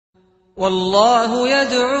والله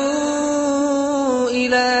يدعو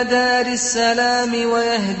إلى دار السلام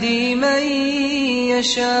ويهدي من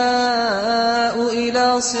يشاء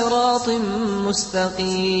إلى صراط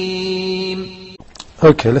مستقيم.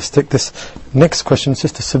 Okay, let's take this next question.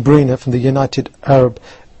 Sister Sabrina from the United Arab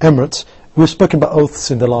Emirates. We've spoken about oaths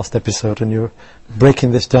in the last episode, and you're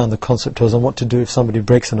breaking this down, the concept was on what to do if somebody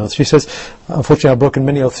breaks an oath. She says, unfortunately I've broken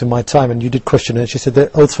many oaths in my time, and you did question her. She said they're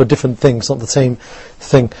oaths for different things, not the same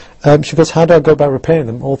thing. She goes, how do I go about repairing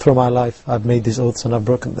them? All through my life I've made these oaths and I've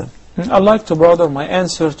broken them. I'd like to broaden my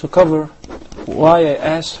answer to cover why I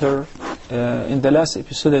asked her in the last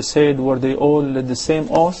episode. I said, were they all the same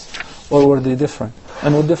oath or were they different?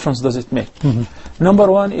 And what difference does it make? Number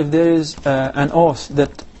one, if there is an oath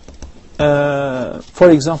that, for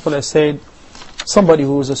example, I said, somebody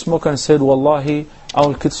who was a smoker and said, Wallahi, I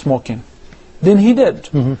will quit smoking. Then he did.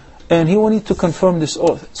 And he wanted to confirm this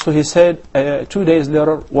oath. So he said, 2 days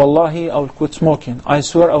later, Wallahi, I will quit smoking. I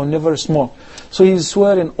swear I will never smoke. So he's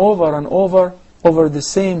swearing over and over the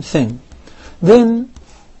same thing. Then,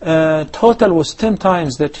 total was 10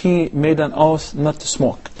 times that he made an oath not to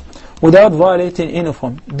smoke, without violating any of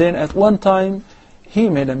them. Then at one time, he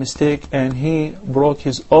made a mistake and he broke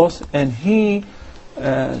his oath and he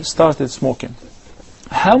started smoking.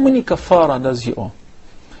 How many kafara does he owe?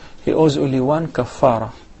 He owes only one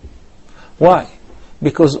kafara. Why?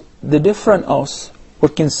 Because the different oaths were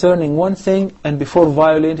concerning one thing, and before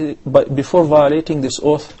violating this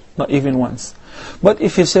oath, not even once. But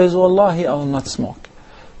if he says, Wallahi, I will not smoke,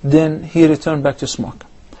 then he returned back to smoke.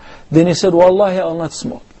 Then he said, Wallahi, I will not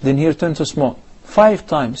smoke. Then he returned to smoke 5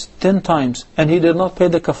 times, 10 times, and he did not pay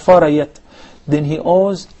the kafara yet. Then he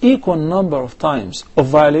owes equal number of times of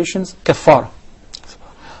violations, kafara.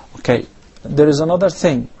 Okay, there is another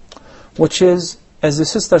thing, which is, as the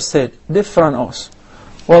sister said, different oaths.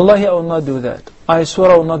 Wallahi, I will not do that. I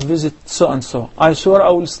swear I will not visit so-and-so. I swear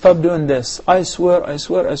I will stop doing this. I swear,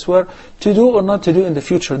 to do or not to do in the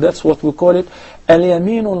future. That's what we call it,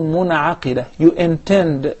 al-yaminul mun'aqidah. You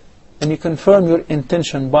intend and you confirm your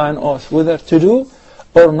intention by an oath, whether to do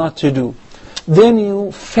or not to do. Then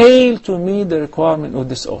you fail to meet the requirement of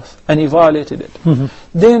this oath, and you violated it.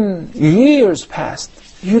 Then years passed.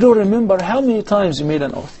 You don't remember how many times you made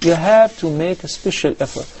an oath. You have to make a special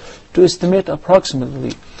effort to estimate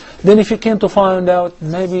approximately. Then if you came to find out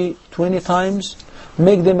maybe 20 times,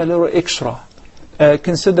 make them a little extra.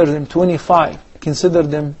 Consider them 25. Consider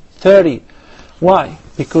them 30. Why?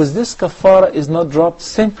 Because this kafara is not dropped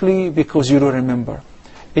simply because you don't remember.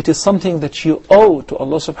 It is something that you owe to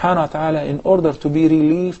Allah subhanahu wa ta'ala in order to be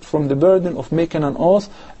relieved from the burden of making an oath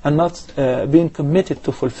and not being committed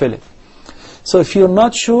to fulfill it. So if you're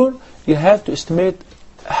not sure, you have to estimate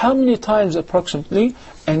how many times approximately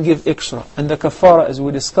and give extra. And the kafara, as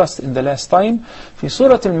we discussed in the last time, في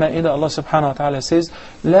Surah Al-Ma'idah, Allah subhanahu wa ta'ala says,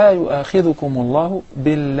 لا يؤاخذكم الله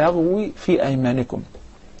باللغو في أيمانكم.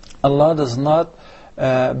 Allah does not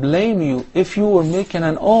blame you if you were making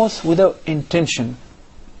an oath without intention.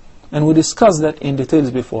 And we discussed that in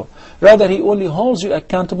details before. Rather, He only holds you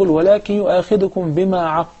accountable, وَلَكِنْ يُؤَاخِذُكُمْ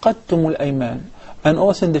بِمَا عَقَّدْتُمُ الْأَيْمَانِ. An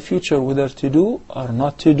oath in the future, whether to do or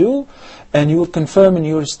not to do, and you confirm in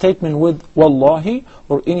your statement with Wallahi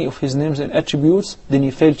or any of His names and attributes, then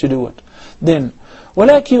you fail to do it. Then,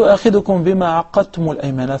 وَلَكِنْ يُؤَاخِذُكُمْ بِمَا عَقَّدْتُمُ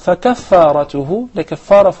الْأَيْمَانَ فَكَفَّارَتُهُ. The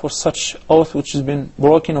kafara for such oath which has been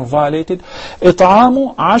broken or violated,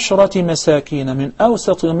 إِطْعَامُ عَشْرَةِ مَسَاكِينَ مِنْ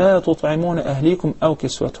أَوْسَطِ مَا تُطْعِمُونَ أَهْلِيكُمْ أَوْ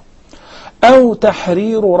كِسْوَتُهُ أَوْ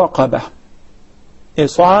تَحْرِيرُ رَقَبَةٍ.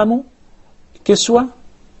 إِطْعَامُ, kiswa,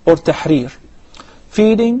 or tahrir.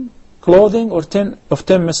 Feeding, clothing, or 10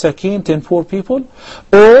 masakeen, 10 poor people,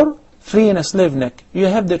 or freeing a slave neck. You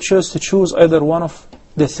have the choice to choose either one of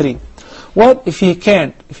the three. What if he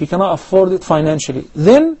can't? If he cannot afford it financially?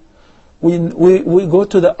 Then we go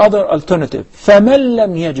to the other alternative. فَمَنْ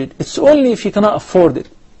لَمْ يَجِدْ. It's only if he cannot afford it.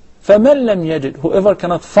 فَمَنْ لَمْ يَجِدْ. Whoever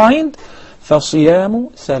cannot find,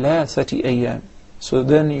 فَصِيَامُ ثَلَاثَةِ أَيَّامٍ. So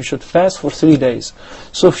then you should fast for 3 days.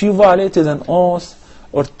 So if you violated an oath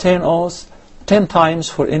or 10 oaths, 10 times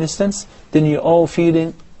for instance, then you owe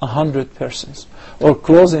feeding 100 persons or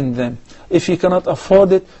clothing them. If you cannot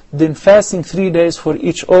afford it, then fasting 3 days for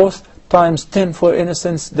each oath times 10 for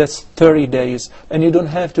instance, that's 30 days. And you don't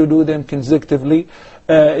have to do them consecutively.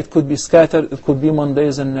 It could be scattered, it could be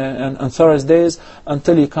Mondays and Thursdays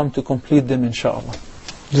until you come to complete them, inshallah.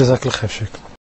 Jazakallah khair, Shaykh.